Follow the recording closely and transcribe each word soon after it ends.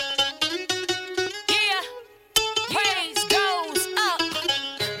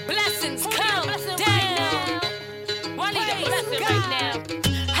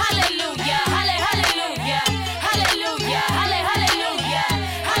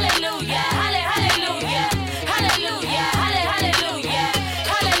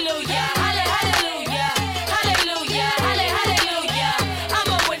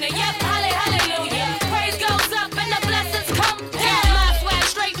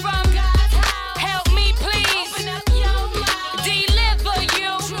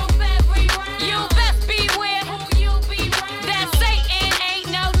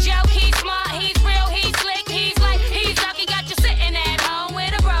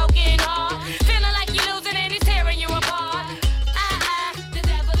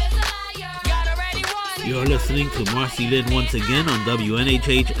You're listening to MarceyLynn once again on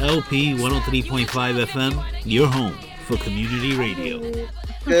WNHH-LP 103.5 FM, your home for community radio.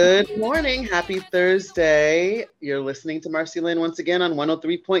 Good morning. Happy Thursday. You're listening to MarceyLynn once again on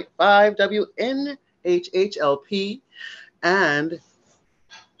 103.5 WNHH-LP. And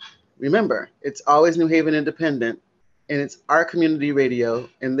remember, it's always New Haven Independent, and it's our community radio,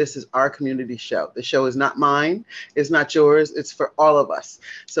 and this is our community show. The show is not mine, it's not yours, it's for all of us.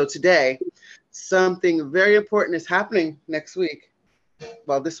 So today, something very important is happening next week.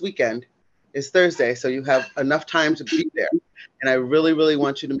 Well, this weekend is Thursday, so you have enough time to be there. And I really, really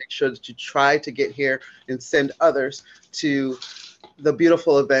want you to make sure that you try to get here and send others to the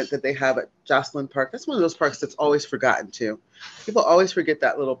beautiful event that they have at Jocelyn Park. That's one of those parks that's always forgotten too. People always forget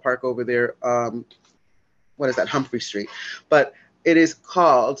that little park over there. What is that? Humphrey Street. But it is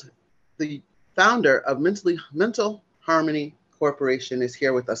called, the founder of Mental Harmony Corporation is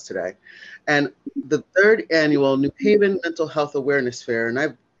here with us today. And the third annual New Haven Mental Health Awareness Fair.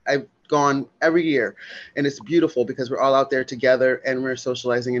 And I've gone every year, and it's beautiful because we're all out there together and we're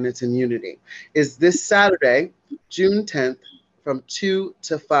socializing, and it's in unity. Is this Saturday, June 10th, from 2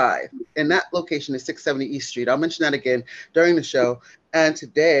 to 5. And that location is 670 East Street. I'll mention that again during the show. And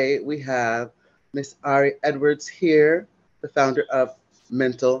today we have Miss Ari Edwards here, the founder of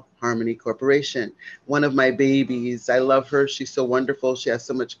Mental Harmony Corporation. One of my babies. I love her. She's so wonderful. She has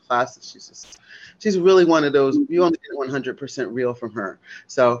so much class. She's really one of those, you only get 100% real from her.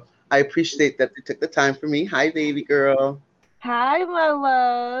 So I appreciate that they took the time for me. Hi, baby girl. Hi, my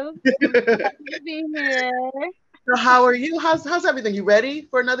love. Happy to be here. So how are you? How's everything? You ready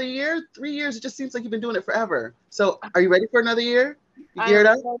for another year? 3 years, it just seems like you've been doing it forever. So are you ready for another year? You geared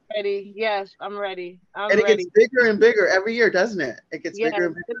up? I'm ready. Yes, I'm ready. It gets bigger and bigger every year, doesn't it? It gets bigger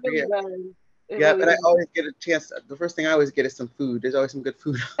and bigger every year. Yeah, and I always get a chance. The first thing I always get is some food. There's always some good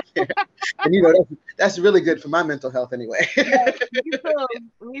food out there. And you know, that's really good for my mental health anyway. Yeah, me too.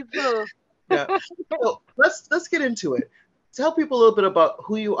 Me too. Yeah. So let's get into it. Tell people a little bit about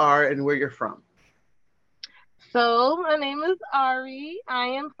who you are and where you're from. So my name is Ari. I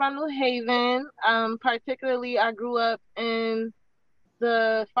am from New Haven. Particularly, I grew up in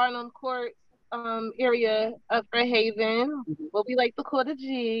the Farnham Court area of Fairhaven, what we like to call the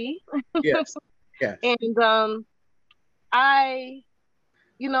G. Yes. Yes. And I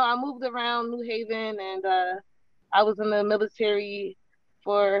moved around New Haven, and I was in the military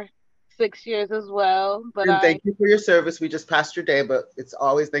for 6 years as well. But thank you for your service. We just passed your day, but it's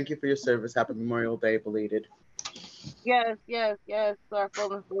always thank you for your service. Happy Memorial Day, belated. Yes, to our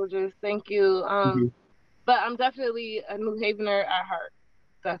fallen soldiers. Thank you. But I'm definitely a New Havener at heart,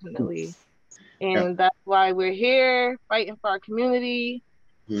 definitely. And that's why we're here fighting for our community,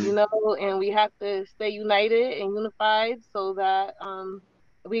 and we have to stay united and unified so that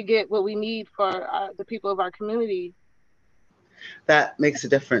we get what we need for the people of our community. That makes a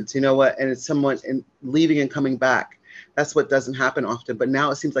difference. You know what? And it's someone leaving and coming back. That's what doesn't happen often. But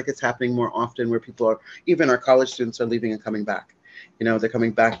now it seems like it's happening more often where people are, even our college students are leaving and coming back. You know, they're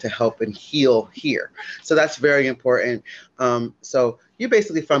coming back to help and heal here. So that's very important. So you're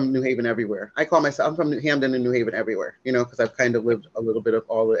basically from New Haven everywhere. I call myself, I'm from New Hampton and New Haven everywhere, because I've kind of lived a little bit of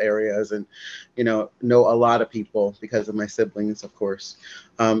all the areas and, know a lot of people because of my siblings, of course.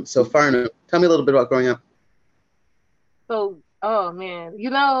 So Farnham, tell me a little bit about growing up. So, oh man,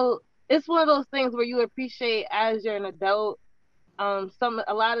 it's one of those things where you appreciate as you're an adult, a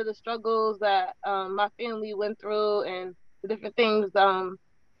lot of the struggles that my family went through and the different things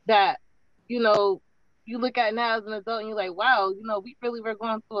that, you look at now as an adult and you're like, wow, we really were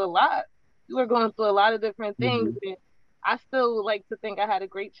going through a lot. We were going through a lot of different things. And I still like to think I had a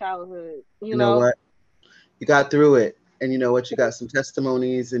great childhood. You know what? You got through it. And you know what? You got some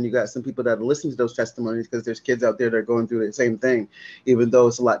testimonies and you got some people that listen to those testimonies because there's kids out there that are going through the same thing, even though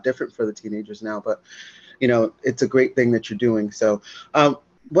it's a lot different for the teenagers now. But, it's a great thing that you're doing. So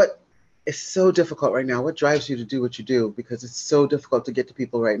what is so difficult right now? What drives you to do what you do? Because it's so difficult to get to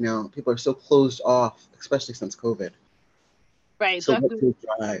people right now. People are so closed off, especially since COVID. Right. So what's your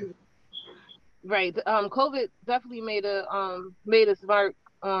drive? Right. COVID definitely made its mark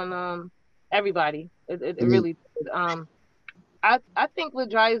on everybody. It really did. I think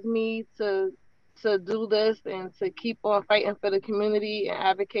what drives me to do this and to keep on fighting for the community and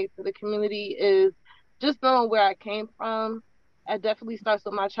advocate for the community is just knowing where I came from. It definitely starts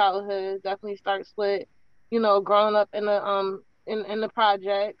with my childhood. Definitely starts with, growing up in the in the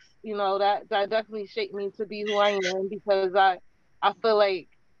projects. That definitely shaped me to be who I am because I feel like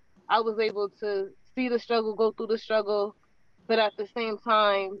I was able to see the struggle, go through the struggle, but at the same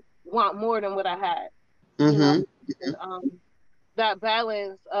time want more than what I had. That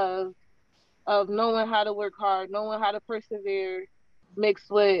balance of of knowing how to work hard, knowing how to persevere, mixed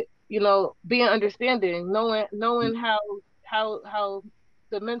with, being understanding, knowing how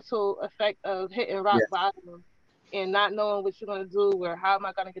the mental effect of hitting rock Yes. bottom and not knowing what you're gonna do or how am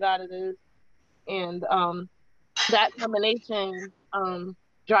I gonna get out of this. And that combination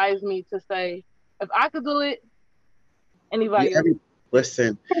drives me to say, if I could do it, Yeah, anybody else.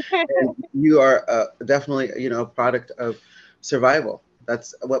 listen, and you are definitely, a product of survival.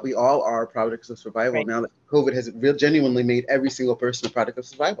 That's what we all are, products of survival. Right. Now that COVID has genuinely made every single person a product of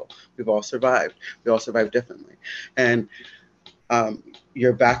survival. We've all survived. We all survived differently. And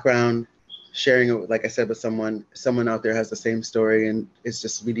your background, sharing it, like I said, with someone out there has the same story, and it's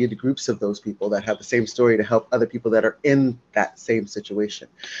just we need groups of those people that have the same story to help other people that are in that same situation.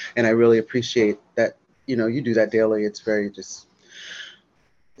 And I really appreciate that, you do that daily. It's very just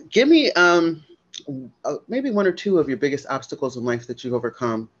give me maybe one or two of your biggest obstacles in life that you've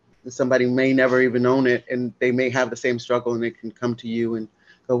overcome. Somebody may never even own it, and they may have the same struggle, and they can come to you and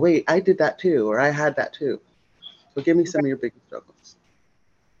go, "Wait, I did that too," or "I had that too." So give me some of your biggest struggles.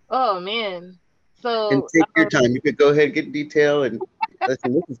 Oh man. And So take your time. You could go ahead and get detail and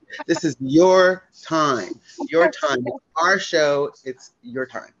listen. This is your time. Your time. It's our show. It's your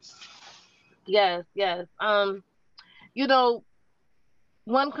time. yes, yes. You know,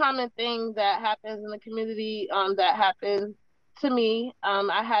 one common thing that happens in the community, that happened to me,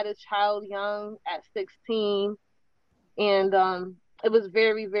 I had a child young at 16, and it was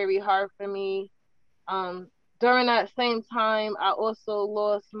very, very hard for me. Um, During that same time, I also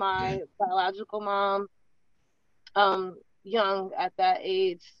lost my biological mom, young at that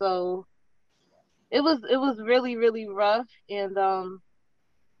age. So it was really, really rough, and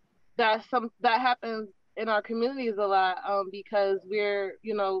that happens in our communities a lot, because we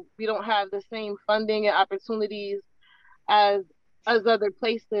don't have the same funding and opportunities as other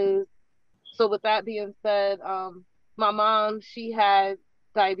places. So with that being said, my mom, she had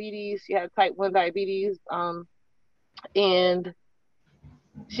diabetes. She had type 1 diabetes, and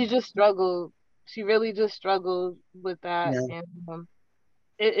she just struggled. She really just struggled with that, Yeah. and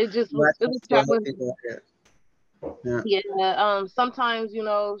it just was, Well, it that's was still healthy. challenging. Yeah. Yeah, sometimes,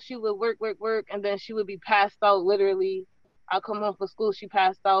 she would work, work, work, and then she would be passed out literally. I'll come home from school, she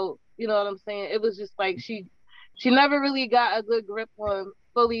passed out. You know what I'm saying? It was just like she never really got a good grip on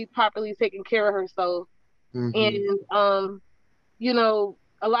fully properly taking care of herself. Mm-hmm. And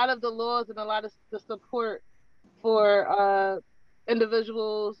a lot of the laws and a lot of the support for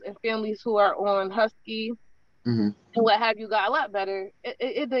individuals and families who are on Husky Mm-hmm. and what have you got a lot better.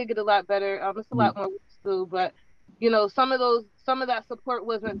 It did get a lot better. It's a Mm-hmm. lot more work to do, but some of that support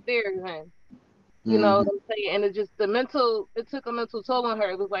wasn't there then. You know Mm-hmm. what I'm saying? And it took a mental toll on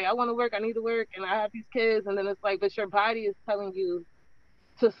her. It was like, I want to work, I need to work, and I have these kids, and then it's like, but your body is telling you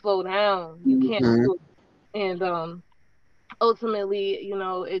to slow down. You can't Mm-hmm. do it. And ultimately,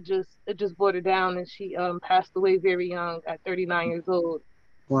 it just brought her down, and she passed away very young at 39 years old.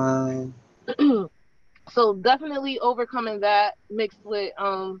 Wow. So definitely overcoming that mixed with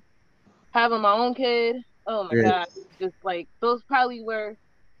having my own kid. Oh my Yes. God. Just like those probably were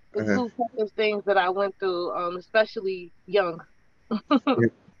the Uh-huh. two toughest things that I went through, especially young. Yeah.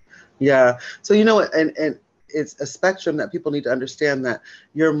 Yeah. So you know what, and it's a spectrum that people need to understand that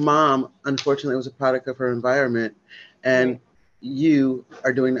your mom, unfortunately, was a product of her environment, and Right. you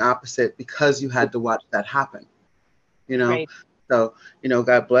are doing the opposite because you had to watch that happen. You know, Right. so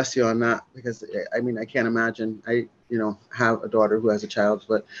God bless you on that, because I mean I can't imagine. I have a daughter who has a child,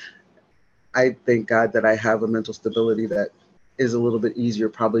 but I thank God that I have a mental stability that is a little bit easier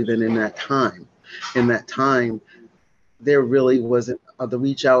probably than in that time. In that time, there really wasn't the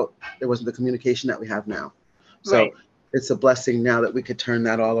reach out, there wasn't the communication that we have now. So Right. it's a blessing now that we could turn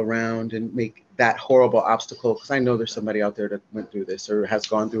that all around and make that horrible obstacle, because I know there's somebody out there that went through this or has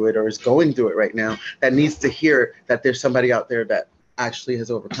gone through it or is going through it right now that needs to hear that there's somebody out there that actually has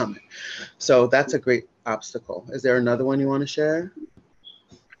overcome it. So that's a great obstacle. Is there another one you want to share?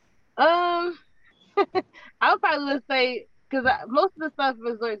 Um, I would probably would say because most of the stuff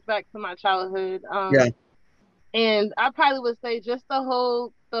resorts back to my childhood. Yeah. And I probably would say just the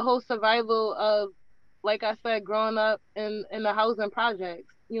whole survival of, like I said, growing up in the housing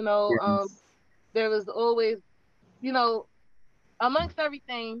projects. Yes. There was always, you know, amongst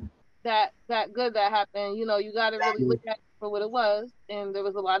everything that good that happened, you got to really look at it for what it was. And there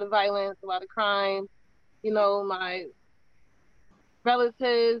was a lot of violence, a lot of crime. My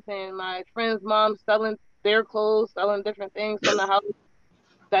relatives and my friends' moms selling their clothes, selling different things from the house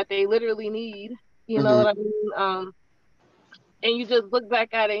that they literally need. You know Mm-hmm. what I mean? And you just look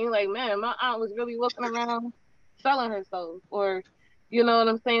back at it and you're like, man, my aunt was really walking around selling herself. Or, You know what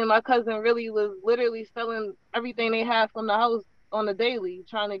I'm saying? My cousin really was literally selling everything they had from the house on the daily,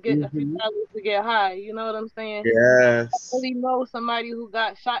 trying to get a few Hmm. dollars to get high. You know what I'm saying? I Yes. really know somebody who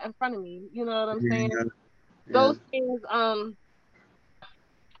got shot in front of me. You know what I'm saying? Yeah. Yeah. Those things,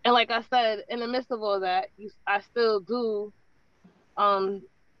 and like I said, in the midst of all that, I still do, um,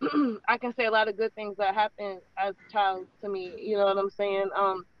 I can say a lot of good things that happened as a child to me. You know what I'm saying?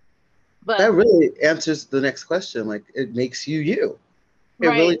 But That really answers the next question. Like, it makes you you. It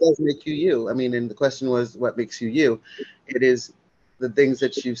really right, does make you you. I mean, and the question was, what makes you you? It is the things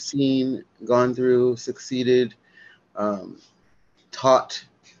that you've seen, gone through, succeeded, um, taught,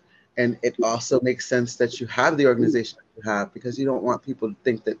 and it also makes sense that you have the organization that you have, because you don't want people to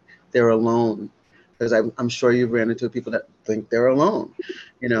think that they're alone. Because I'm sure you've ran into people that think they're alone,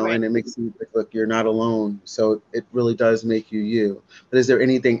 right. and it makes you like, look, you're not alone. So it really does make you you. But is there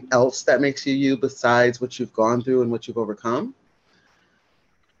anything else that makes you you besides what you've gone through and what you've overcome?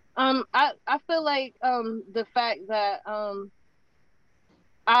 I feel like the fact that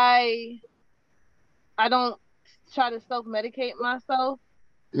I I don't try to self-medicate myself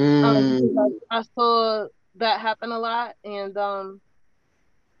because Mm, I saw that happen a lot, and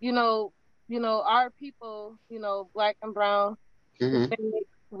you know, our people, black and brown, hmm. Hispanic,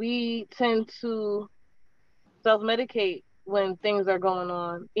 we tend to self-medicate when things are going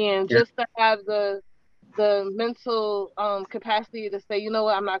on, and Yeah. just to have the mental capacity to say, you know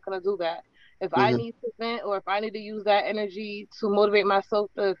what, I'm not gonna do that. If I Hmm. need to vent or if I need to use that energy to motivate myself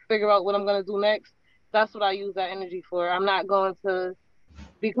to figure out what I'm gonna do next, that's what I use that energy for. I'm not going to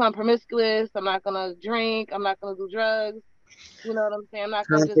become promiscuous. I'm not gonna drink. I'm not gonna do drugs. You know what I'm saying? I'm not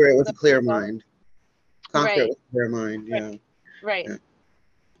gonna just Conquer it with a let clear myself. mind. Conquer it Right, with a clear mind. right, Yeah. right. Yeah.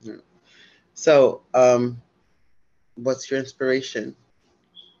 Yeah. So, what's your inspiration?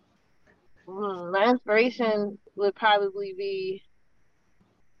 My inspiration would probably be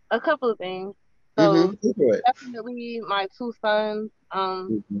a couple of things. Mm-hmm. So Do it. definitely my two sons.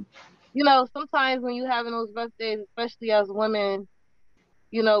 Mm-hmm. Sometimes when you having those rough days, especially as women,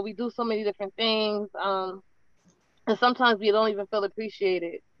 we do so many different things. And sometimes we don't even feel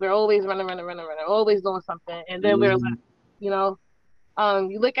appreciated. We're always running, running, running, running, always doing something. And then we're left, Mm-hmm. you know.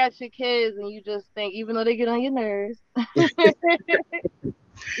 You look at your kids and you just think, even though they get on your nerves,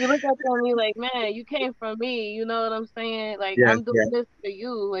 you look at them and you're like, man, you came from me. You know what I'm saying? Like, Yeah. I'm Yeah. doing this for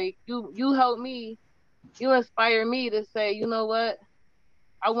you. Like, you help me. You inspire me to say, you know what?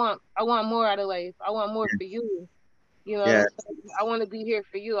 I want more out of life. I want more for you. You know what Yeah. I'm saying? I want to be here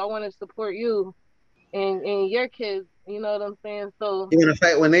for you. I want to support you and your kids. You know what I'm saying? So, You want to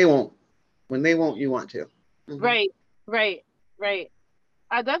fight when they won't. When they won't, you want to. Mm-hmm. right, right, right.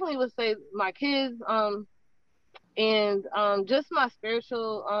 I definitely would say my kids, and just my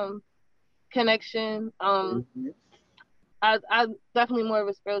spiritual connection. Mm-hmm. I'm definitely more of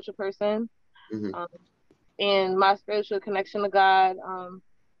a spiritual person. Mm-hmm. Um, and my spiritual connection to God.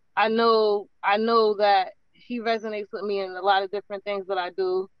 I know that He resonates with me in a lot of different things that I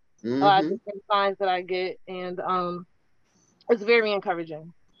do, a lot of Mm-hmm. different signs that I get, and it's very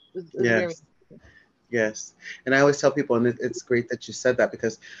encouraging. It's very. Yes. Yes. And I always tell people, and it's great that you said that,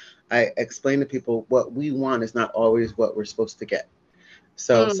 because I explain to people what we want is not always what we're supposed to get.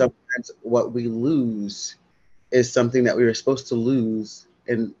 So Mm, sometimes what we lose is something that we were supposed to lose,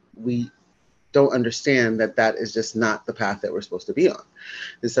 and we don't understand that that is just not the path that we're supposed to be on.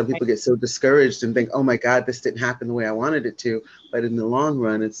 And some right, people get so discouraged and think, oh my God, this didn't happen the way I wanted it to. But in the long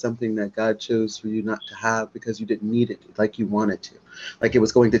run, it's something that God chose for you not to have because you didn't need it like you wanted to. Like it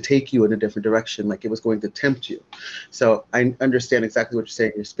was going to take you in a different direction, like it was going to tempt you. So I understand exactly what you're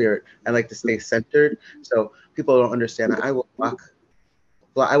saying in your spirit. I like to stay centered. So people don't understand. I will block,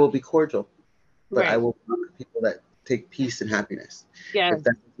 well, I will be cordial, but I right. will block people that take peace and happiness. If Yes,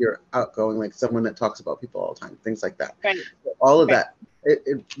 that's your outgoing, like someone that talks about people all the time, things like that. right, So all of right, that,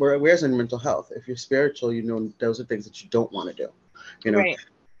 where's in mental health? If you're spiritual, those are things that you don't want to do. You know, right.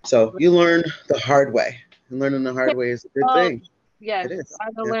 so you learn the hard way, and learning the hard way is a good Oh, thing. yes. It is.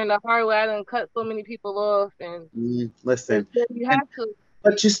 I done Yeah. learned the hard way. I done cut so many people off, and Listen, you and have to.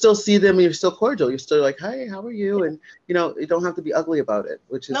 but you still see them, and you're still cordial. You're still like, "Hi, how are you?" And you don't have to be ugly about it,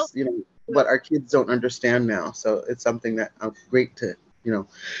 which Nope, is what nope. our kids don't understand now. So it's something that I'm great to you know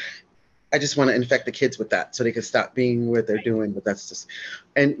I just want to infect the kids with that so they can stop being what they're doing. But that's just,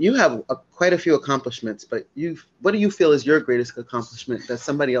 and you have quite a few accomplishments. But what do you feel is your greatest accomplishment that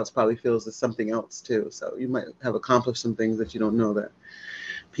somebody else probably feels is something else too? So you might have accomplished some things that you don't know that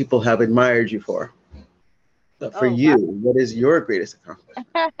people have admired you for. But for Oh, you, what is your greatest accomplishment?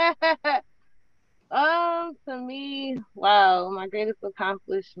 wow. To me, wow, my greatest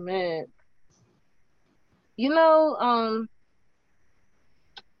accomplishment. You know, um,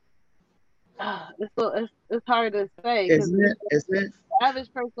 it's hard to say because Isn't it? Isn't it? the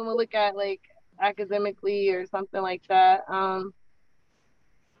average person will look at like academically or something like that.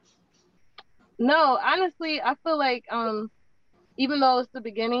 No, honestly, I feel like even though it's the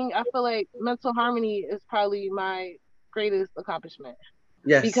beginning, I feel like mental harmony is probably my greatest accomplishment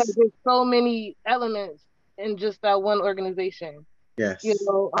because Yes. there's so many elements in just that one organization. You Yes.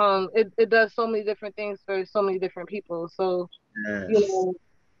 know, it does so many different things for so many different people. So, you Yes. know,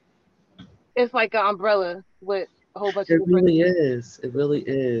 it's like an umbrella with a whole bunch of It different. really is. It really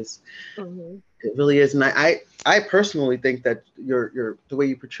is. Hmm. It really is. And I personally think that your the way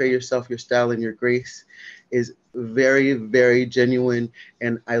you portray yourself, your style and your grace is very, very genuine.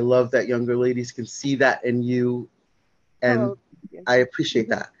 And I love that younger ladies can see that in you. And Oh, yeah. I appreciate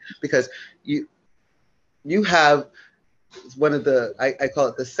that because you you have one of the I call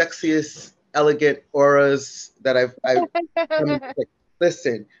it the sexiest, elegant auras that I've like,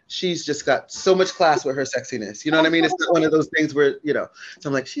 listen, she's just got so much class with her sexiness. You know what I mean? It's not one of those things where, so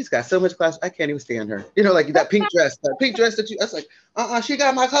I'm like, she's got so much class, I can't even stand her. Like that pink dress that I was like, she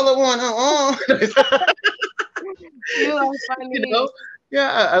got my color one. You are you funny. know?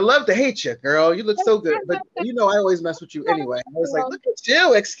 Yeah, I love to hate you, girl. You look so good. But I always mess with you anyway. I was like, look at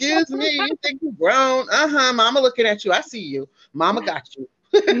you. Excuse me. You think you're grown. Mama looking at you. I see you. Mama got you.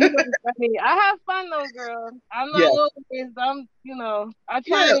 You are funny. I have fun though, girl. I'm Yeah. not always. I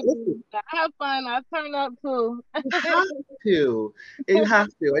try Yeah. to be. Listen, I have fun. I turn up too. you have to. You have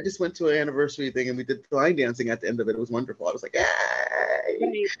to. I just went to an anniversary thing and we did line dancing at the end of it. It was wonderful. I was like, yay.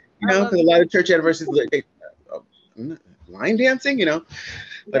 Right. I love Because a lot of church anniversaries, like, hey, line dancing,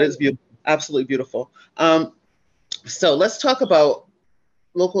 but it's right. beautiful. Absolutely beautiful. So let's talk about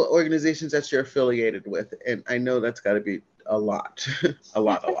local organizations that you're affiliated with. And I know that's got to be a lot, a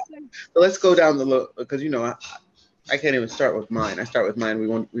lot. So let's go down the look because, I can't even start with mine. I start with mine.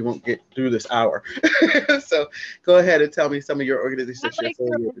 We won't get through this hour. So go ahead and tell me some of your organizations Not that you're like yours.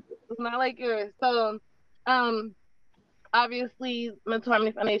 affiliated with. It's not like yours. So, um, obviously, Mental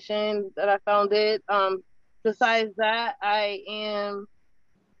Harmony Foundation that I founded. Besides that, I am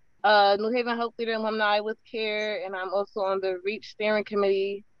New Haven Health Leader Alumni with CARE, and I'm also on the REACH Steering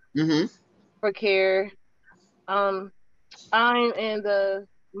Committee Mm-hmm. for CARE. Um, I'm in the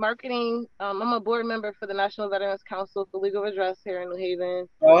marketing. I'm a board member for the National Veterans Council for Legal Redress here in New Haven,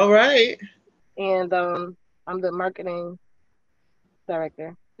 All right. and I'm the marketing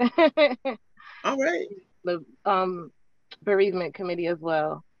director. All right. The bereavement committee as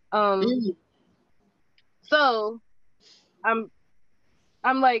well. Mm. So I'm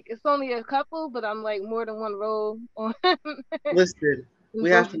I'm like it's only a couple, but I'm like more than one role on Listen, in we both.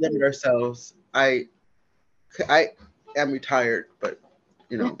 have to limit ourselves. I am retired, but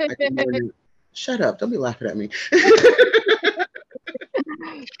I can more than shut up. Don't be laughing at me.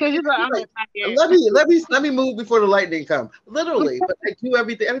 Because you're like I'm Like, retired. let me move before the lightning come. Literally, but I do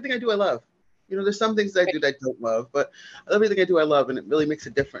everything. Everything I do, I love. There's some things that I do that I don't love, but everything I do, I love, and it really makes a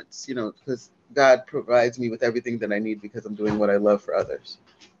difference. Because God provides me with everything that I need because I'm doing what I love for others.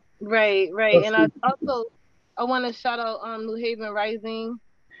 Right, right. And I want to shout out New Haven Rising. Um,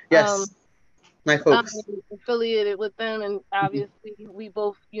 Yes, my I'm folks. affiliated with them, and obviously we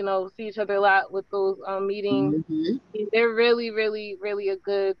both, see each other a lot with those meetings. Hmm. They're really, really, really a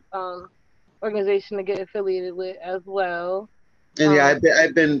good organization to get affiliated with as well. And yeah, Um,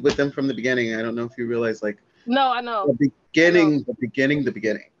 I've been with them from the beginning. I don't know if you realize, like no, the I know, beginning, the beginning, the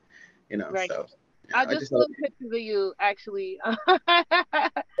beginning. right. So I I just just saw pictures of you actually.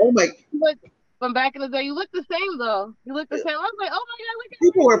 oh my, Look, from back in the day, you look the same though. You look the same. I was like, oh my god, look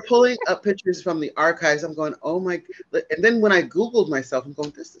people were pulling up pictures from the archives. I'm going, oh my, and then when I Googled myself, I'm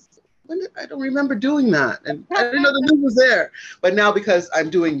going, I don't remember doing that. And I didn't know the news was there. But now because I'm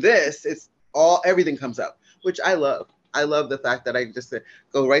doing this, everything comes up, which I love. I love the fact that I just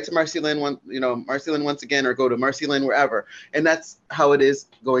go right to MarceyLynn MarceyLynn once again, or go to MarceyLynn wherever. And that's how it is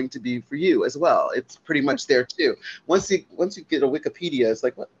going to be for you as well. It's pretty much there too. Once you get a Wikipedia, it's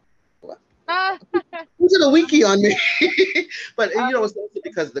like, what? at Who did a wiki on me? But that. it's also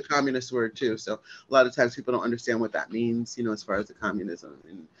because of the communist word too. So a lot of times people don't understand what that means, as far as the communism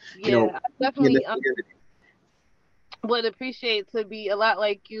and Yeah, I in the definitely would appreciate to be a lot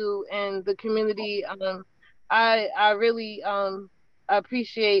like you and the community. I really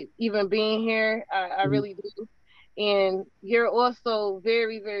appreciate even being here. I really do. And you're also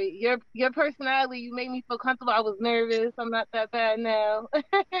very, very your personality. You made me feel comfortable. I was nervous. I'm not that bad now.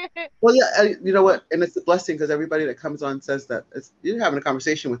 Well, yeah, you know what? And it's a blessing because everybody that comes on says that you're having a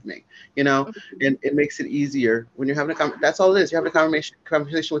conversation with me, you know, and it makes it easier when you're having that's all it is. You're having a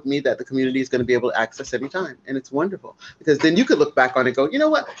conversation with me that the community is going to be able to access anytime. And it's wonderful because then you could look back on it and go, you know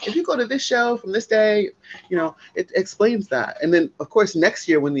what? If you go to this show from this day, you know, it explains that. And then, of course, next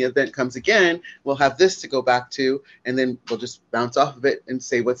year when the event comes again, we'll have this to go back to, and then we'll just bounce off of it and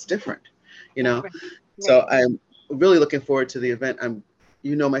say what's different, you know. Right. So I'm really looking forward to the event.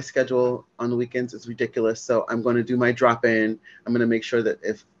 You know, my schedule on the weekends is ridiculous. So I'm going to do my drop in. I'm going to make sure that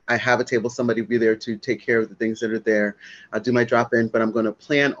if I have a table, somebody will be there to take care of the things that are there. I'll do my drop in, but I'm going to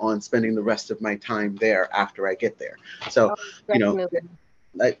plan on spending the rest of my time there after I get there. So, you know,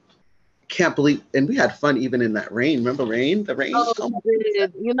 I can't believe, and we had fun even in that rain. Remember rain? The rain? Oh,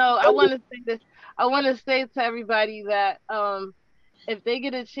 did. You know, I want to say this. I want to say to everybody that if they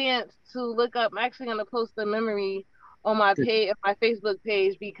get a chance to look up, I'm actually gonna post a memory on my page, my Facebook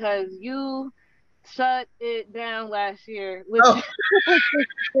page, because you shut it down last year with Oh,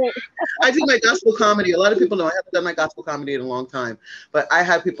 I do my gospel comedy. A lot of people know I haven't done my gospel comedy in a long time, but I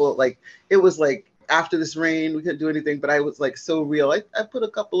had people like, it was like after this rain, we couldn't do anything, but I was like so real. I put a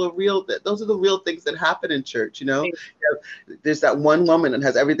couple of real, those are the real things that happen in church, you know? There's that one woman that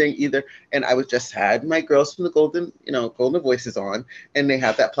has everything either, and I was just had my girls from the Golden Voices on, and they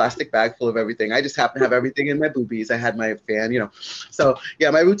have that plastic bag full of everything. I just happen to have everything in my boobies. I had my fan, you know. So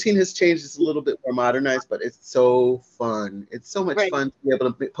yeah, my routine has changed. It's a little bit more modernized, but it's so fun. It's so much fun to be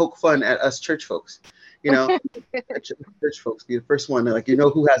able to poke fun at us church folks, you know. Church folks be the first one, like, you know,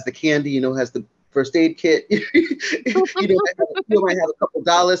 who has the candy, you know, who has the first aid kit. You might have a couple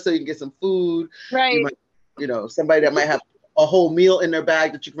dollars so you can get some food. Right. You might, you know, somebody that might have a whole meal in their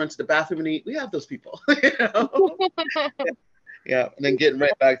bag that you can run to the bathroom and eat. We have those people. You know? Yeah, and then getting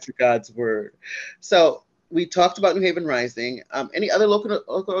right back to God's word. So we talked about New Haven Rising. Any other local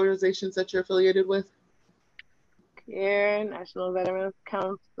organizations that you're affiliated with? CARE, National Veterans The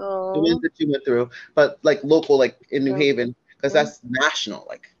ones Council. that you went through, but like local, like in New Haven, because that's national,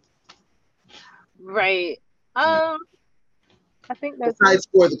 like. Right. I think that's besides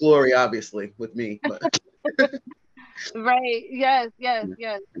For the Glory, obviously, with me. But. right. Yes.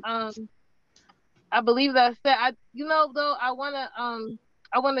 I believe that's it. Though, I wanna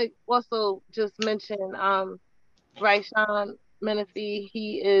also just mention Raishan Menifee.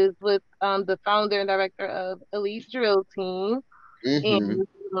 He is with the founder and director of Elite Drill Team. Mm-hmm.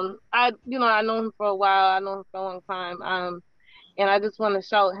 And I know him for a while. I know him for a long time. And I just want to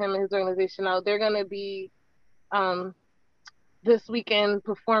shout him and his organization out. They're gonna be this weekend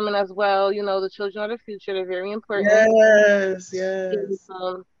performing as well. You know, the children are the future. They're very important. Yes. And,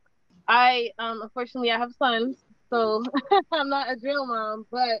 I unfortunately I have sons, so I'm not a drill mom,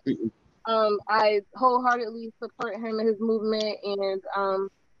 but I wholeheartedly support him and his movement, and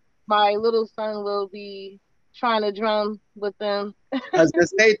my little son will be trying to drum with them. I was gonna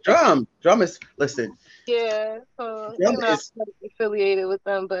say drum. Drum is listen. Yeah, so Drum I'm is affiliated with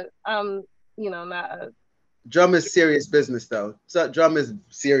them, but I'm not a. Drum is serious business though. So drum is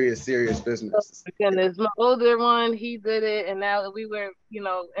serious business. Oh my goodness, my older one, he did it, and now we were,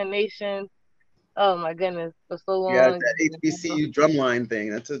 a nation. Oh my goodness, for so Yeah, long. that HBCU drumline thing.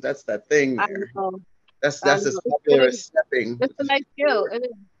 That's that thing I there. know. That's I as know. popular as stepping. It's a nice skill. It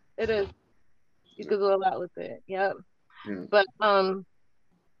is. It is. You could do a lot with it. Yep. Yeah. But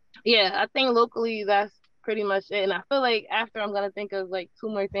yeah, I think locally that's pretty much it. And I feel like after I'm gonna think of like two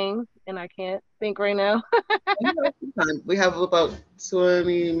more things, and I can't think right now. We have about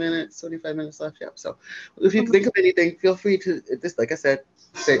 20 minutes, 25 minutes left. Yeah. So if you think of anything, feel free to just like I said,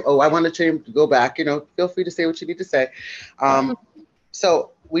 say, oh, I want to change, go back. You know, feel free to say what you need to say.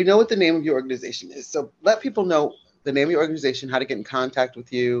 So we know what the name of your organization is. So let people know the name of your organization, how to get in contact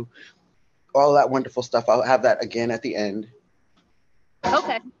with you, all that wonderful stuff. I'll have that again at the end.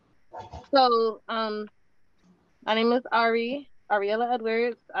 Okay. So my name is Ariella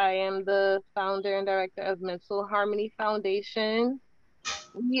Edwards. I am the founder and director of Mental Harmony Foundation.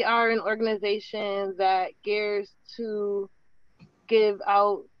 We are an organization that gears to give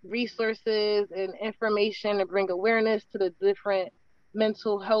out resources and information to bring awareness to the different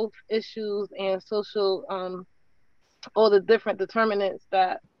mental health issues and social all the different determinants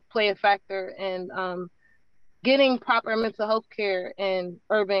that play a factor in getting proper mental health care in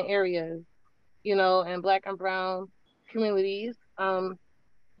urban areas, and Black and Brown communities.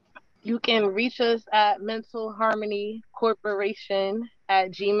 You can reach us at Mental Harmony Corporation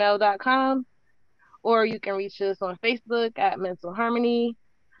at gmail.com, or you can reach us on Facebook at Mental Harmony,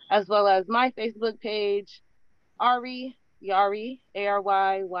 as well as my Facebook page, Ari Yari,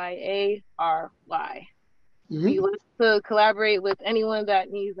 ARYYARY. We Mm-hmm. look to collaborate with anyone that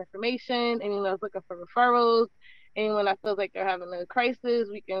needs information, anyone that's looking for referrals, anyone that feels like they're having a crisis.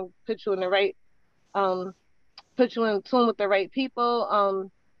 We can um, put you in tune with the right people.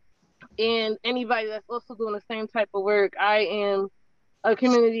 And anybody that's also doing the same type of work. I am a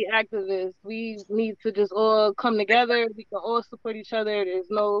community activist. We need to just all come together. We can all support each other. There's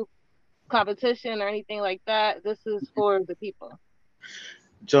no competition or anything like that. This is for the people.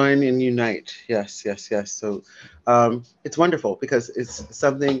 Join and unite. Yes, yes, yes. So it's wonderful because it's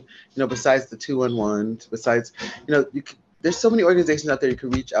something, besides the 211, besides, there's so many organizations out there you can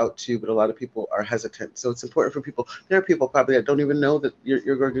reach out to, but a lot of people are hesitant. So it's important for people. There are people probably that don't even know that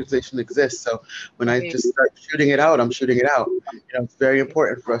your organization exists. So when I Right. just start shooting it out, I'm shooting it out. It's very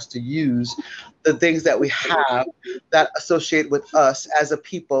important for us to use the things that we have that associate with us as a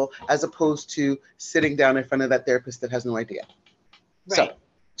people, as opposed to sitting down in front of that therapist that has no idea. So, Right.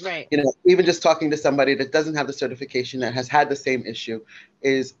 Right. even just talking to somebody that doesn't have the certification that has had the same issue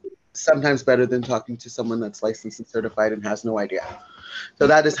is sometimes better than talking to someone that's licensed and certified and has no idea. So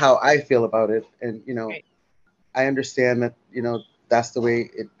that is how I feel about it. And, Right. I understand that, that's the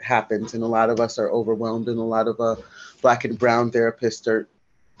way it happens. And a lot of us are overwhelmed, and a lot of Black and brown therapists are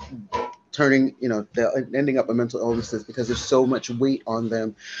turning, they're ending up with mental illnesses because there's so much weight on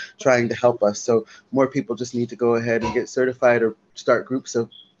them trying to help us. So more people just need to go ahead and get certified or start groups of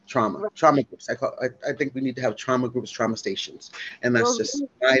trauma groups. I think we need to have trauma groups, trauma stations, and that's Those, just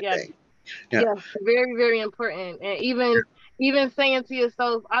my yeah, thing. Yeah. yeah, very, very important. And even saying to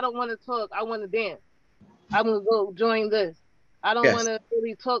yourself, I don't want to talk, I want to dance. I'm gonna go join this. I don't want Yes. to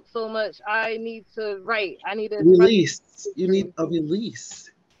really talk so much. I need to write. I need to express. Release. You need a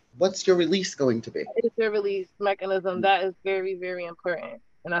release. What's your release going to be? It's a release mechanism that is very, very important,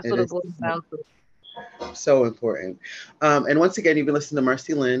 and that's It what it is boils down to. so important. And once again, you've been listening to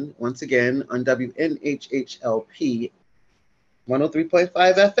MarceyLynn once again on WNHHLP 103.5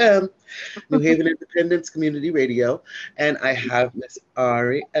 FM, New Haven Independence Community Radio. And I have Miss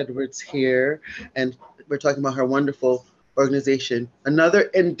Ari Edwards here, and we're talking about her wonderful organization, another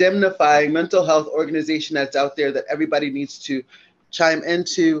indemnifying mental health organization that's out there that everybody needs to chime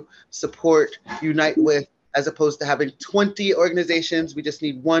into, support, unite with, as opposed to having 20 organizations. We just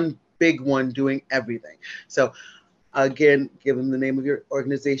need one big one doing everything. So again, give them the name of your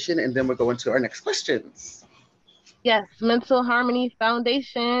organization, and then we'll go into our next questions. Yes, Mental Harmony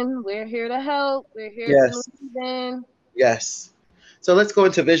Foundation. We're here to help. We're here to Yes, move in. yes. So let's go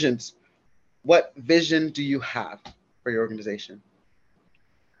into visions. What vision do you have for your organization?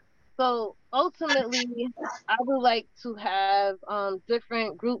 So ultimately, I would like to have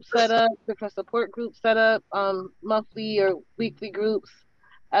different groups set up, different support groups set up, monthly or weekly groups,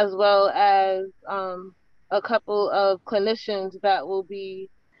 as well as a couple of clinicians that will be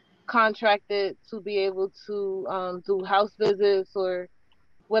contracted to be able to do house visits or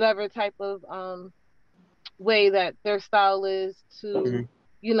whatever type of way that their style is to,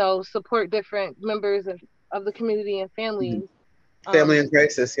 Mhm, support different members of the community and mhm. families. Family Um, in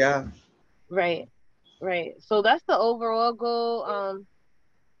crisis, yeah. right, right. So that's the overall goal.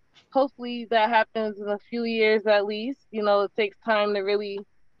 Hopefully that happens in a few years at least. It takes time to really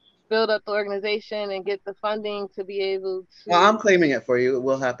build up the organization and get the funding to be able Well, I'm to. claiming it for you. It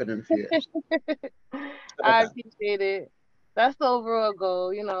will happen in a few years. How about I that? appreciate it. That's the overall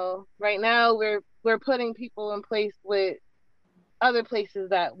goal. Right now we're putting people in place with other places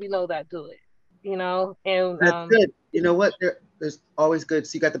that we know that do it. And That's good. You know what? There's always good.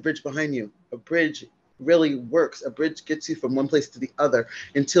 So you got the bridge behind you. A bridge really works. A bridge gets you from one place to the other.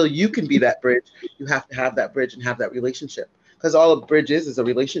 Until you can be that bridge, you have to have that bridge and have that relationship. Because all a bridge is a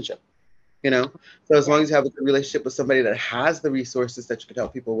relationship. You know. So as long right, as you have a good relationship with somebody that has the resources that you can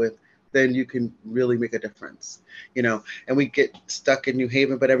help people with, then you can really make a difference. And we get stuck in New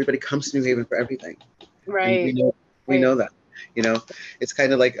Haven, but everybody comes to New Haven for everything, and we right, know we right, know that. You know, it's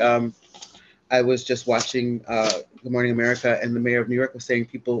kind of like I was just watching Good Morning America, and the mayor of New York was saying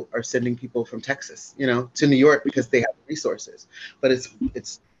people are sending people from Texas, to New York because they have resources, but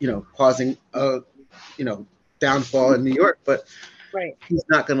it's causing a you know downfall in New York, but right, he's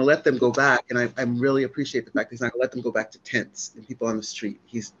not going to let them go back, and I really appreciate the fact he's not going to let them go back to tents and people on the street.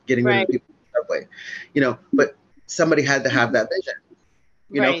 He's getting rid of right, the people on the subway, but somebody had to have that vision,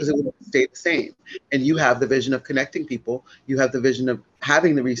 right, because it would stay the same. And you have the vision of connecting people. You have the vision of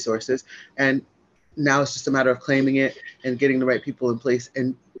having the resources. And now it's just a matter of claiming it and getting the right people in place.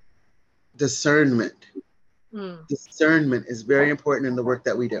 And discernment. mm, Discernment is very important in the work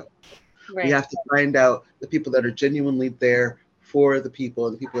that we do. We right, have to find out the people that are genuinely there for the people,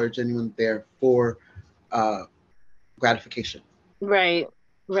 and the people that are genuinely there for gratification. Right.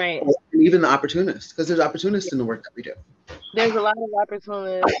 Right. And even the opportunists, because there's opportunists in the work that we do. There's a lot of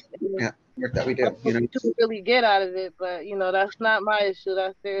opportunities. Yeah, work that we That's do. what people really get out of it, but that's not my issue.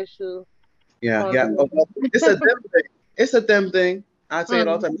 That's their issue. Yeah, yeah. Oh, well, it's a them thing. It's a them thing. I say it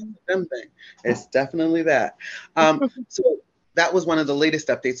all the time. Mhm. It's a them thing. It's definitely that. So that was one of the latest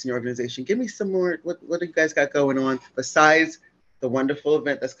updates in your organization. Give me some more. What do you guys got going on besides the wonderful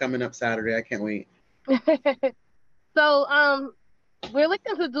event that's coming up Saturday? I can't wait. So, we're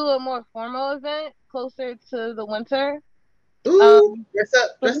looking to do a more formal event closer to the winter. Ooh, dress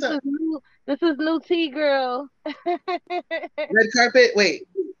up, So dress up. this is new tea girl. Red carpet. Wait,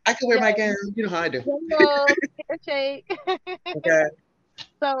 I can wear my Yes, gown. You know how I do. hello, hair shake. Okay.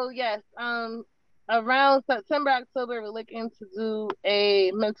 So yes, around September, October, we're looking to do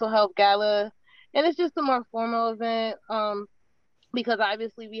a mental health gala, and it's just a more formal event. Because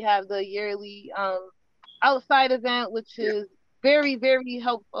obviously we have the yearly outside event, which Yeah. is very, very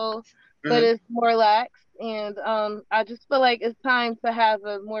helpful, but Uh-huh. it's more lax. And I just feel like it's time to have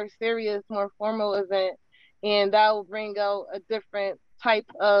a more serious, more formal event, and that will bring out a different type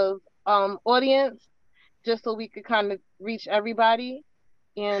of audience, just so we could kind of reach everybody.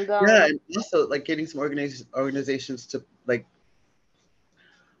 And Yeah, and also like getting some organizations to like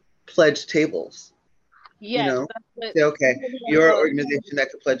pledge tables. You yes, know, that's what say, okay, that's what you're an I'm organization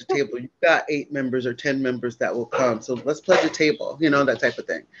that could pledge a table. You've got 8 members or 10 members that will come. So let's pledge a table, that type of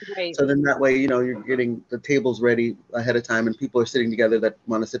thing. right, So then that way, you're getting the tables ready ahead of time and people are sitting together that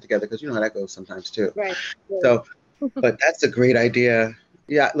want to sit together because you know how that goes sometimes too. right, right. So, but that's a great idea.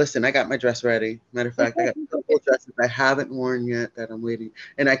 Yeah, listen, I got my dress ready. Matter of fact, I got a couple of dresses I haven't worn yet that I'm waiting.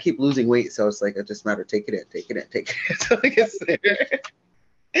 And I keep losing weight. So it's like, it just matter, take it in, take it in, take it in. So it gets there.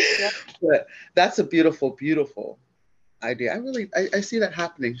 Yep. But that's a beautiful, beautiful idea. I see that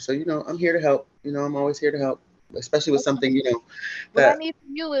happening. So, I'm here to help. I'm always here to help, especially with something, What I that, need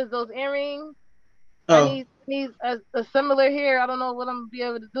from you is those earrings. I oh, need a similar hair. I don't know what I'm gonna be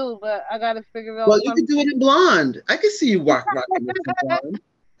able to do, but I gotta figure well, out you something. can do it in blonde. I can see you rocking with some blonde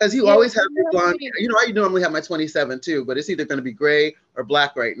because you Yeah, always have your blonde hair. I normally have my 27 too, but it's either going to be gray or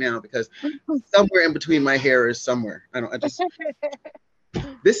black right now because somewhere in between my hair is somewhere.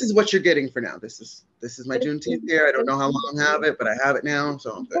 This is what you're getting for now. This is my Juneteenth hair. I don't know how long I have it, but I have it now,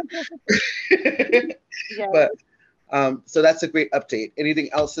 so I'm good. Yeah. But so that's a great update. Anything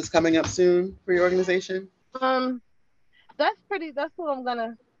else that's coming up soon for your organization? Um, that's what I'm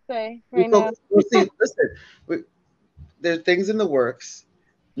gonna say right now. We'll see. Listen, there are things in the works.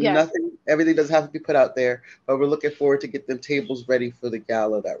 Yes. Everything doesn't have to be put out there, but we're looking forward to get them tables ready for the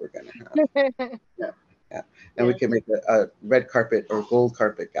gala that we're gonna have. Yeah, yeah, and we Yes. can make a red carpet or gold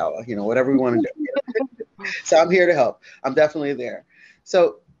carpet gala. Whatever we want to do. So I'm here to help. I'm definitely there.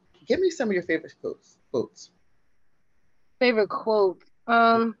 So, give me some of your favorite quotes. Favorite quote.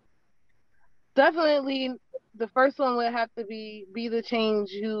 Definitely the first one would have to be the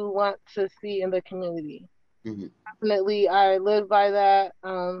change you want to see in the community. Mm-hmm. Definitely, I live by that.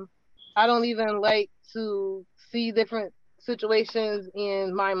 I don't even like to see different situations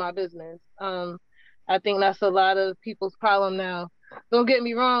and mind my business. I think that's a lot of people's problem now. Don't get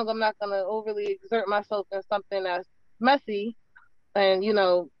me wrong, I'm not gonna overly exert myself in something that's messy, and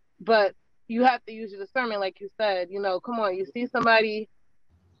but you have to use your discernment, like you said. Come on, you see somebody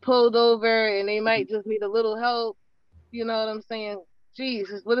pulled over and they might just need a little help. You know what I'm saying?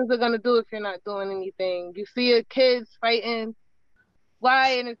 Jesus, what is it gonna do if you're not doing anything? You see a kids fighting,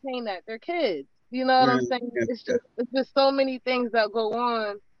 why entertain that? They're kids. You know what I'm Right. saying? Yeah, yeah. It's just so many things that go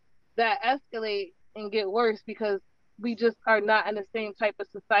on that escalate and get worse because we just are not in the same type of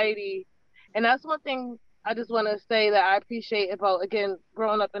society. And that's one thing I just want to say that I appreciate about, again,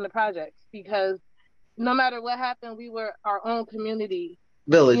 growing up in the projects, because no matter what happened, we were our own community.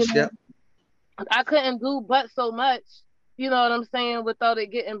 You Village. know, Yeah. I couldn't do but so much, you know what I'm saying, without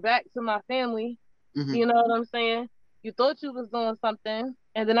it getting back to my family. Mm-hmm. You know what I'm saying? You thought you was doing something,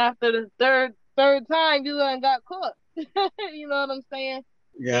 and then after the third time, you done got caught. You know what I'm saying?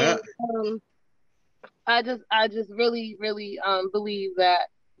 Yeah. And I just really, really believe that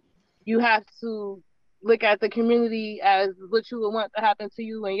you have to look at the community as what you would want to happen to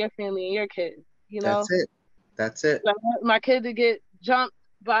you and your family and your kids. You know, That's it. That's it. like my kid to get jumped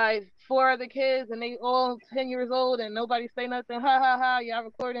by four other kids and they all 10 years old and nobody say nothing. Ha ha ha! Y'all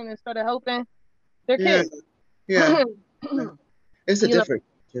recording instead of helping. They're Yeah. kids. Yeah. Yeah. You It's a know. different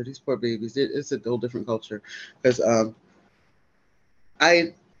culture. These poor babies. It's a whole different culture because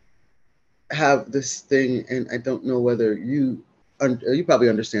I have this thing, and I don't know whether you probably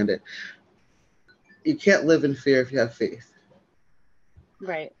understand it. You can't live in fear if you have faith.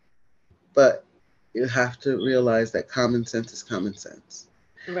 Right. But you have to realize that common sense is common sense.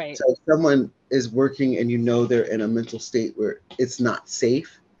 Right. So if someone is working and you know they're in a mental state where it's not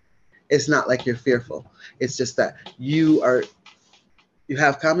safe, it's not like you're fearful. It's just that you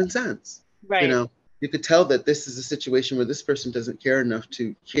have common sense. You Right. know, you could tell that this is a situation where this person doesn't care enough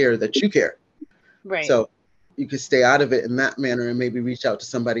to care that you care. Right. So you could stay out of it in that manner and maybe reach out to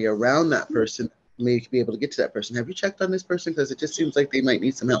somebody around that person, maybe be able to get to that person. Have you checked on this person? Because it just seems like they might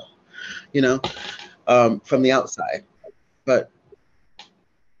need some help, you know, from the outside. But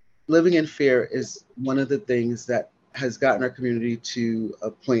living in fear is one of the things that has gotten our community to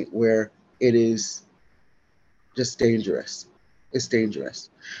a point where it is just dangerous. It's dangerous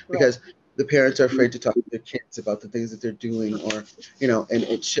because the parents are afraid to talk to their kids about the things that they're doing, or, you know, and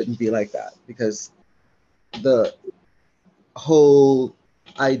it shouldn't be like that, because the whole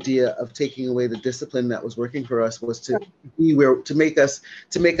idea of taking away the discipline that was working for us was to make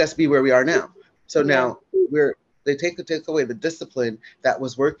us be where we are now. So now they take away the discipline that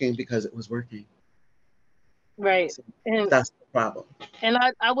was working because it was working. Right. So And that's the problem. And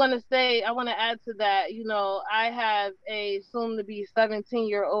I want to say, I want to add to that, you know, I have a soon to be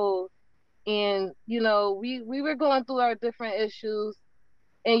 17-year-old, and, you know, we were going through our different issues.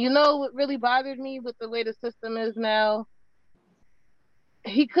 And, you know, what really bothered me with the way the system is now,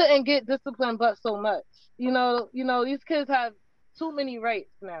 he couldn't get disciplined but so much. These kids have too many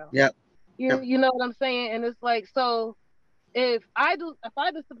rights now. Yeah. You know what I'm saying? And it's like, so if I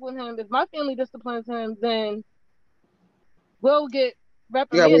discipline him, if my family disciplines him, then we'll get You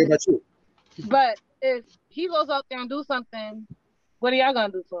gotta worry reprimanded. about you. But if he goes out there and do something, what are y'all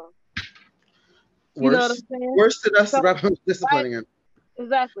gonna do to him? You know what I'm saying? Worse than us So, disciplining him.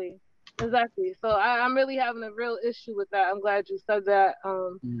 exactly. So I'm really having a real issue with that. I'm glad you said that.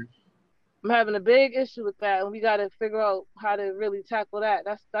 I'm having a big issue with that, and we got to figure out how to really tackle that.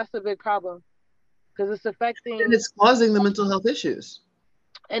 That's a big problem because it's affecting. And it's causing the mental health issues.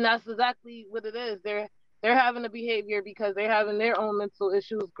 And that's exactly what it is. They're having a behavior because they're having their own mental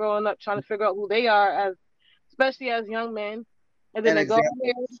issues growing up, trying to figure out who they are, especially as young men. And then they go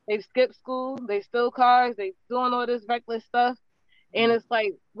there, they skip school, they steal cars, they doing all this reckless stuff. And it's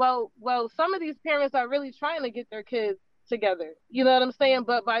like, well, some of these parents are really trying to get their kids together. You know what I'm saying?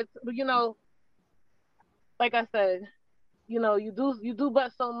 But like I said, you do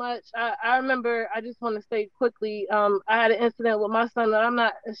but so much. I remember, I just want to say quickly, I had an incident with my son that I'm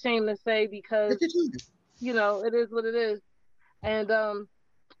not ashamed to say because, it is what it is. And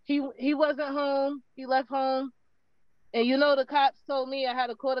he wasn't home. He left home. And the cops told me I had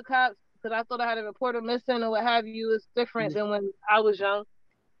to call the cops because I thought I had a reporter missing or what have you. It's different than when I was young.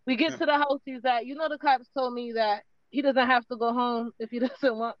 We get to the house he's at. The cops told me that he doesn't have to go home if he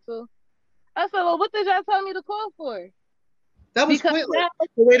doesn't want to. I said, well, what did y'all tell me to call for? That was pointless.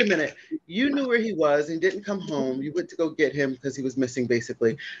 Wait a minute. You knew where he was and didn't come home. You went to go get him because he was missing,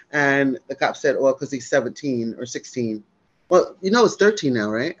 basically. And the cop said, well, because he's 17 or 16. Well, it's 13 now,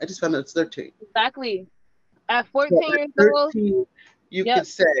 right? I just found out it's 13. Exactly. At 14 years old, you could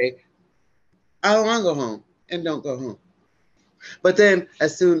say, I don't want to go home, and don't go home. But then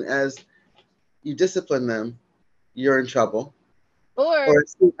as soon as you discipline them, you're in trouble. Or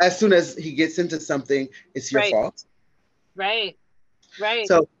as soon as he gets into something, it's your fault. Right.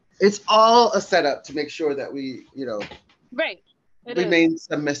 So it's all a setup to make sure that we, remain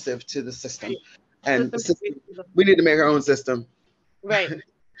submissive to the system. And the system, we need to make our own system. Right.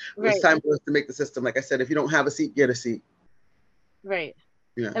 It's time for us to make the system. Like I said, if you don't have a seat, get a seat. Right.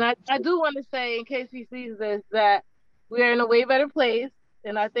 Yeah. And I do want to say, in case he sees this, that we are in a way better place.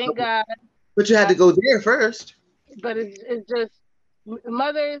 And I thank God. But you had to go there first. But it's just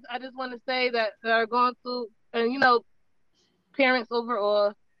mothers, I just want to say that are going through, and parents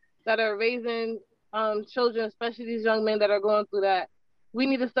overall that are raising children, especially these young men that are going through that. We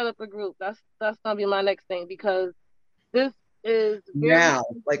need to set up a group. That's gonna be my next thing, because this is now.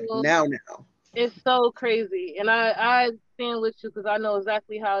 It's so crazy, and I stand with you because I know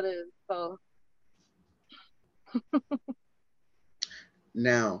exactly how it is. So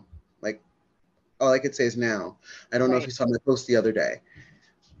now, all I could say is now. I don't know if you saw my post the other day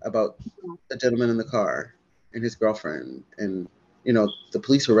about the gentleman in the car and his girlfriend, and the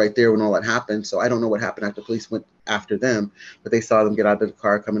police were right there when all that happened. So I don't know what happened after police went after them, but they saw them get out of the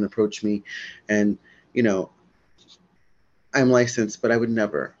car, come and approach me. And, I'm licensed, but I would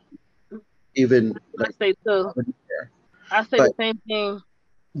never even. I say too. I say the same thing.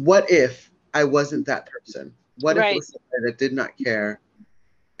 What if I wasn't that person? What if it was somebody that did not care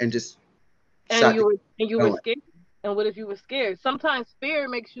and just and you were scared? And what if you were scared? Sometimes fear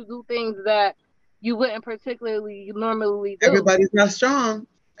makes you do things that you wouldn't particularly normally do. Everybody's not strong.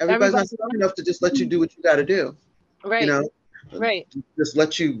 Everybody's not strong enough to just let you do what you got to do. Right. You know, right. Just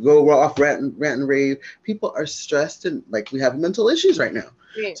let you go off rant and rave. People are stressed and like we have mental issues right now.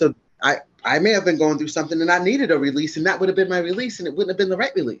 Right. So I may have been going through something and I needed a release, and that would have been my release, and it wouldn't have been the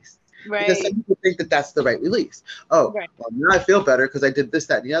right release. Right. Because some people think that that's the right release. Oh, right. Well, now I feel better because I did this,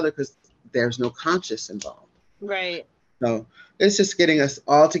 that, and the other, because there's no conscious involved. Right. So it's just getting us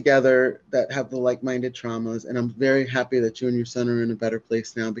all together that have the like-minded traumas, and I'm very happy that you and your son are in a better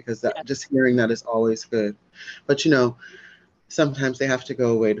place now, because that just hearing that is always good. But sometimes they have to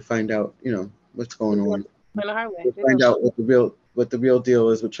go away to find out, what's going on. To find out what the real deal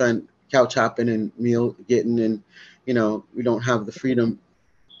is. We're trying couch hopping and meal getting, and we don't have the freedom.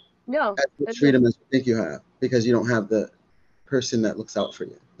 No, as much freedom as you think you have, because you don't have the person that looks out for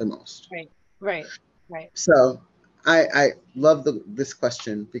you the most. Right. So I love this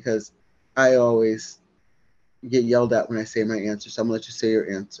question, because I always get yelled at when I say my answer. So I'm gonna let you say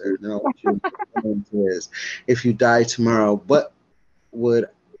your answer, and I'll let you answer is, if you die tomorrow, what would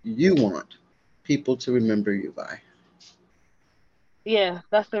you want people to remember you by? Yeah,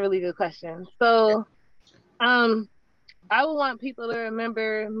 that's a really good question. So, I would want people to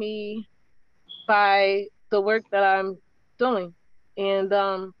remember me by the work that I'm doing. And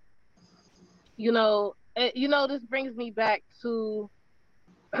this brings me back to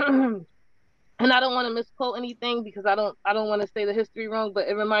and I don't want to misquote anything because I don't want to say the history wrong, but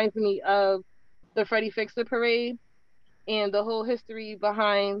it reminds me of the Freddie Fixer parade and the whole history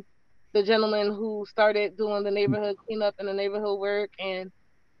behind the gentleman who started doing the neighborhood cleanup and the neighborhood work. And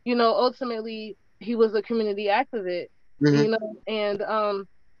ultimately he was a community activist, and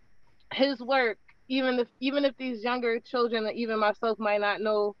his work, even if these younger children, or even myself, might not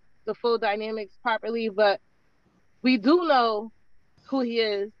know the full dynamics properly, but we do know who he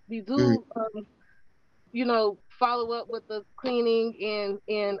is. We do, follow up with the cleaning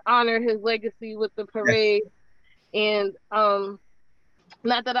and honor his legacy with the parade. And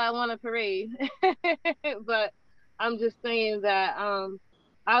not that I want a parade, but I'm just saying that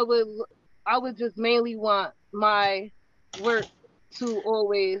I would I would just mainly want my work to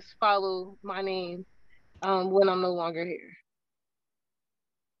always follow my name when I'm no longer here.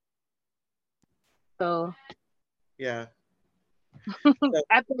 So Yeah.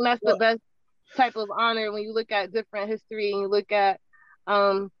 I think that's the best type of honor when you look at different history and you look at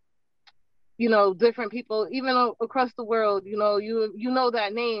um different people, even across the world. You know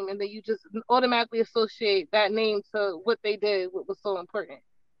that name, and then you just automatically associate that name to what they did, what was so important.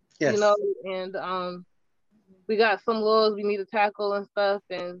 Yes. And we got some laws we need to tackle and stuff,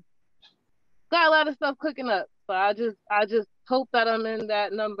 and got a lot of stuff cooking up. So I just hope that I'm in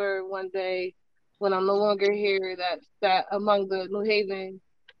that number one day when I'm no longer here. That among the New Haven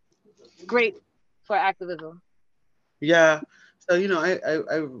great for activism. Yeah. So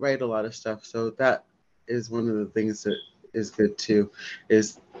I write a lot of stuff. So that is one of the things that is good too,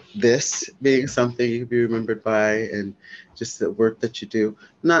 is this being something you can be remembered by, and just the work that you do.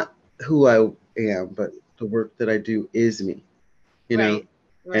 Not who I am, but the work that I do is me. Right.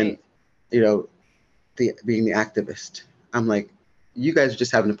 And being the activist. I'm like, you guys are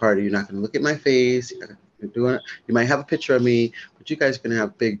just having a party. You're not going to look at my face. You're not gonna do it. You might have a picture of me, but you guys are going to have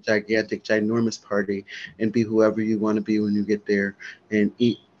a big, gigantic, ginormous party and be whoever you want to be when you get there, and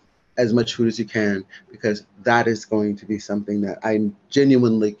eat as much food as you can, because that is going to be something that I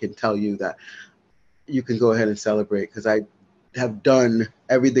genuinely can tell you that you can go ahead and celebrate, because I have done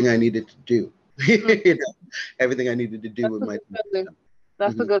everything I needed to do. Everything I needed to do with my.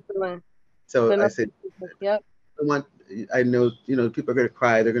 That's a good feeling. So I said, yep. I know, people are going to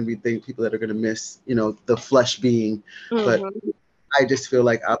cry. They're going to be people that are going to miss, the flesh being, but I just feel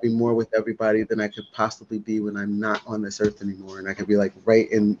like I'll be more with everybody than I could possibly be when I'm not on this earth anymore. And I could be like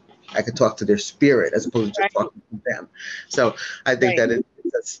I could talk to their spirit as opposed to just talking to them. So I think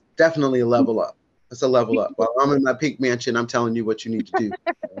that's definitely a level up. It's a level up. While I'm in my pink mansion, I'm telling you what you need to do.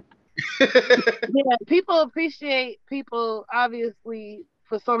 Yeah, people appreciate people obviously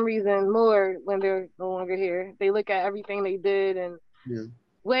for some reason more when they're no longer here. They look at everything they did and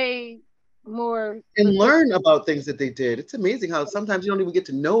way more and learn about things that they did. It's amazing how sometimes you don't even get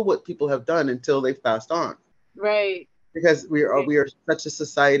to know what people have done until they've passed on. Right. Because we are such a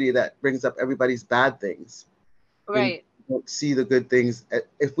society that brings up everybody's bad things. Right. Don't see the good things.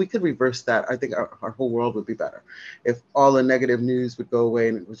 If we could reverse that, I think our whole world would be better. If all the negative news would go away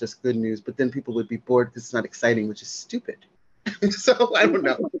and it was just good news, but then people would be bored because it's not exciting, which is stupid. So I don't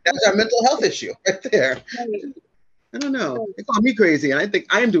know. That's our mental health issue right there. Right. I don't know. They call me crazy, and I think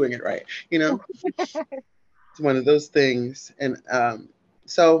I'm doing it right. It's one of those things. And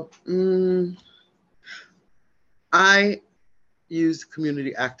so use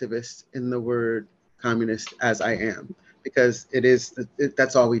community activist in the word communist as I am, because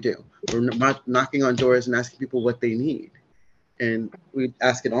that's all we do. We're not knocking on doors and asking people what they need. And we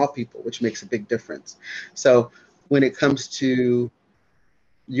ask it all people, which makes a big difference. So when it comes to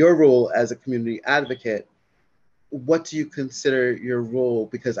your role as a community advocate, what do you consider your role?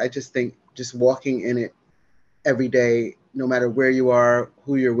 Because I just think just walking in it every day, no matter where you are,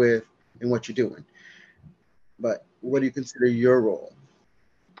 who you're with, and what you're doing. But what do you consider your role?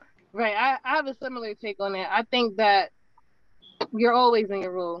 Right. I have a similar take on that. I think that you're always in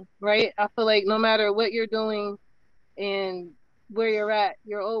your role, right? I feel like no matter what you're doing and where you're at,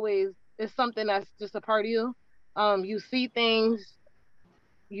 you're always, it's something that's just a part of you. You see things,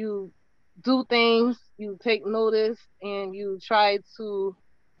 you do things, you take notice, and you try to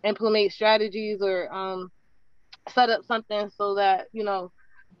implement strategies or set up something so that,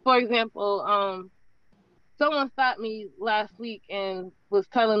 for example, someone stopped me last week and was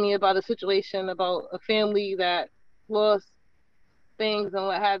telling me about a situation about a family that lost things and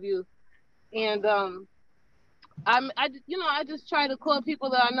what have you. And I just try to call people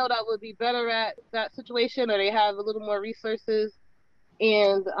that I know that would be better at that situation, or they have a little more resources,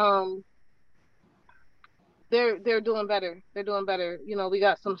 and they're doing better. They're doing better. We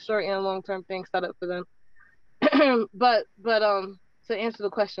got some short and long term things set up for them. but to answer the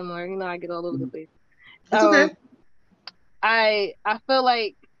question more, I get all over the place. That's okay. I feel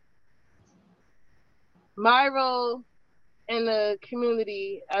like my role in the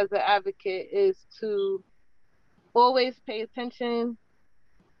community as an advocate is to always pay attention,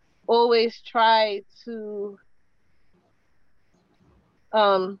 always try to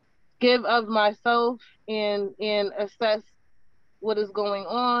give of myself and assess what is going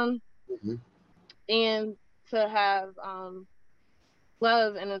on, Mm-hmm. and to have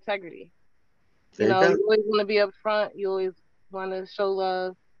love and integrity. There you You go. always want to be upfront. You always want to show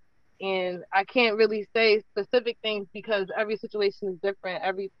love. And I can't really say specific things because every situation is different.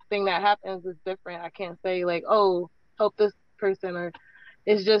 Everything that happens is different. I can't say like, oh, help this person, or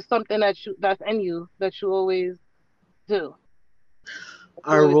it's just something that's in you that you always do.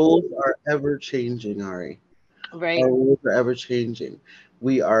 Our roles are ever changing, Ari. Right. Our roles are ever changing.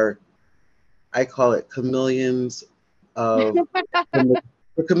 We are, I call it chameleons of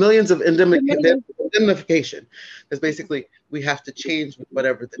we're chameleons of indemnification. Because basically we have to change with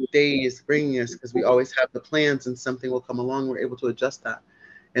whatever the day is bringing us, because we always have the plans and something will come along. We're able to adjust that.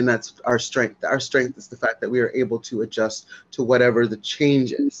 And that's our strength. Our strength is the fact that we are able to adjust to whatever the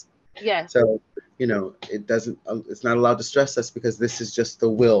change is. Yes. So, it's not allowed to stress us, because this is just the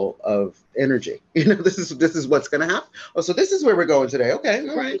will of energy. This is what's going to happen. Oh, so this is where we're going today. Okay.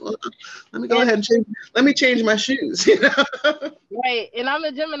 All right. Well, let me go ahead and change my shoes. Right. And I'm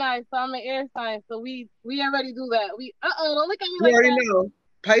a Gemini, so I'm an air sign. So we already do that. Don't look at me You like already that. know.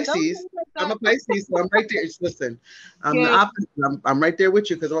 Pisces. I'm a Pisces, so I'm right there. Listen, I'm the opposite. I'm right there with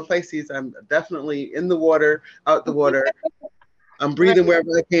you, because I'm a Pisces. I'm definitely in the water, out the water. I'm breathing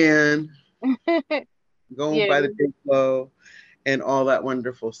wherever I can, going by the day flow, and all that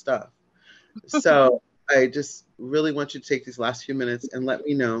wonderful stuff. So I just really want you to take these last few minutes and let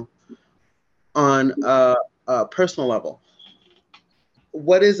me know on a personal level,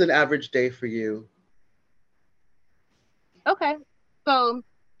 what is an average day for you? Okay. So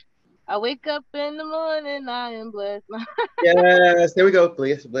I wake up in the morning, I am blessed. Yes, there we go.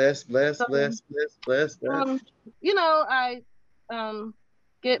 Bless. So, I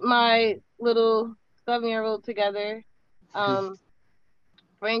get my little 7-year-old together,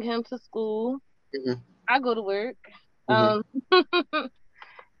 bring him to school. Mm-hmm. I go to work. Mm-hmm.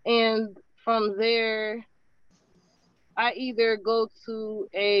 And from there, I either go to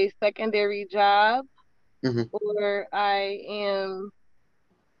a secondary job, Mm-hmm. or I am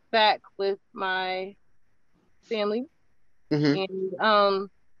back with my family. Mm-hmm. And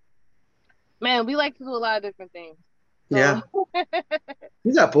man, we like to do a lot of different things. So Yeah.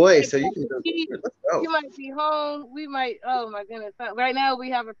 You got boys, so you can do it. Let's go. You might be home. We might. Oh my goodness! Right now we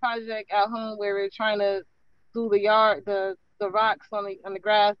have a project at home where we're trying to do the yard, the rocks on the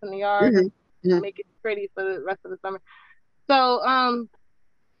grass in the yard, and make it pretty for the rest of the summer. So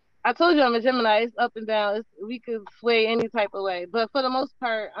I told you I'm a Gemini. It's up and down. We could sway any type of way, but for the most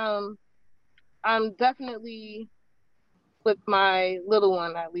part, I'm definitely with my little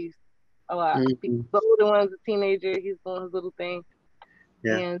one at least a lot. Mm-hmm. The older one's a teenager. He's doing his little thing,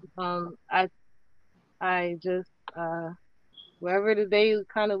 and I just wherever the day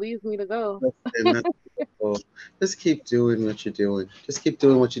kind of leads me to go. And that's cool. Just keep doing what you're doing. Just keep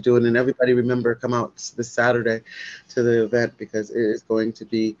doing what you're doing. And everybody remember, come out this Saturday to the event, because it is going to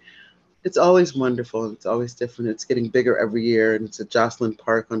be It's always wonderful. It's always different. It's getting bigger every year, and it's at Jocelyn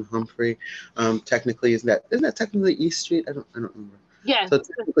Park on Humphrey. Technically, isn't that technically East Street? I don't remember. Yes, So the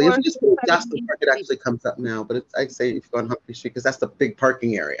technically, if you just go to Jocelyn 470 Park, it actually comes up now. But it's, I'd say if you go on Humphrey Street, because that's the big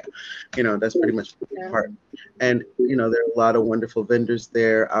parking area. That's pretty much the big Yeah. part. And there are a lot of wonderful vendors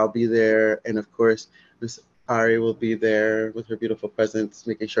there. I'll be there, and of course, Miss Ari will be there with her beautiful presence,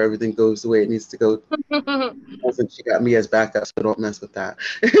 making sure everything goes the way it needs to go. Since she got me as backup, so don't mess with that.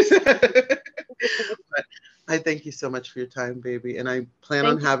 But I thank you so much for your time, baby, and I plan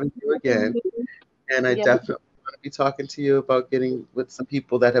on Thank you having you for having again. me. And I Yeah. definitely want to be talking to you about getting with some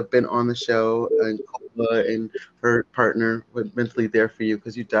people that have been on the show, and Cola and her partner were mentally there for you,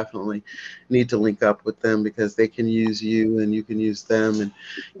 because you definitely need to link up with them, because they can use you and you can use them. And,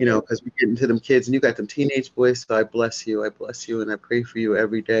 because we get into them kids, and you got them teenage boys. So I bless you. I bless you. And I pray for you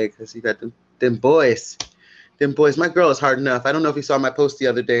every day, because you got them boys. Them boys. My girl is hard enough. I don't know if you saw my post the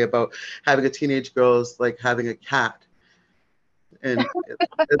other day about having a teenage girl is like having a cat, and it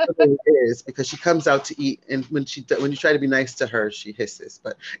literally is, because she comes out to eat, and when you try to be nice to her, she hisses.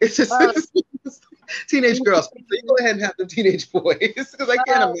 But it's just Oh, teenage girls. So you go ahead and have them teenage boys, because I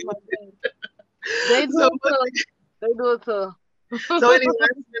can't oh imagine. my God. They do So, it too. They do it too. so any last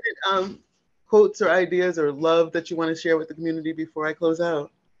minute quotes or ideas or love that you want to share with the community before I close out?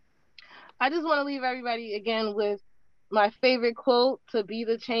 I just want to leave everybody again with my favorite quote: to be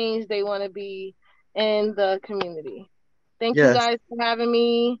the change they want to be in the community. Thank you Yes. guys for having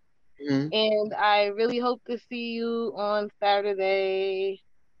me, Mhm. and I really hope to see you on Saturday.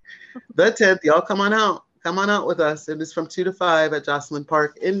 The 10th, y'all come on out. Come on out with us. It is from 2 to 5 at Jocelyn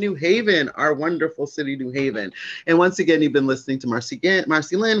Park in New Haven, our wonderful city, New Haven. And once again, you've been listening to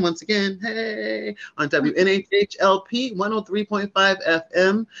MarceyLynn, once again, hey, on WNHHLP 103.5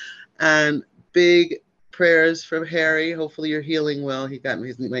 FM. And big prayers from Harry. Hopefully you're healing well. He got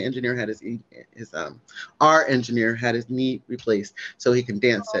my engineer had his our engineer had his knee replaced so he can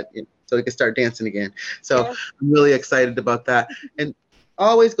dance so he can start dancing again. So Yes. I'm really excited about that. And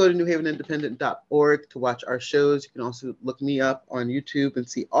always go to newhavenindependent.org to watch our shows. You can also look me up on YouTube and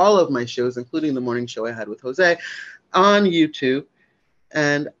see all of my shows, including the morning show I had with Jose on YouTube.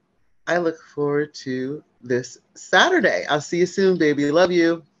 And I look forward to this Saturday. I'll see you soon, baby. Love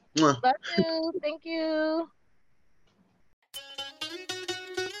you. Mwah. Love you. Thank you.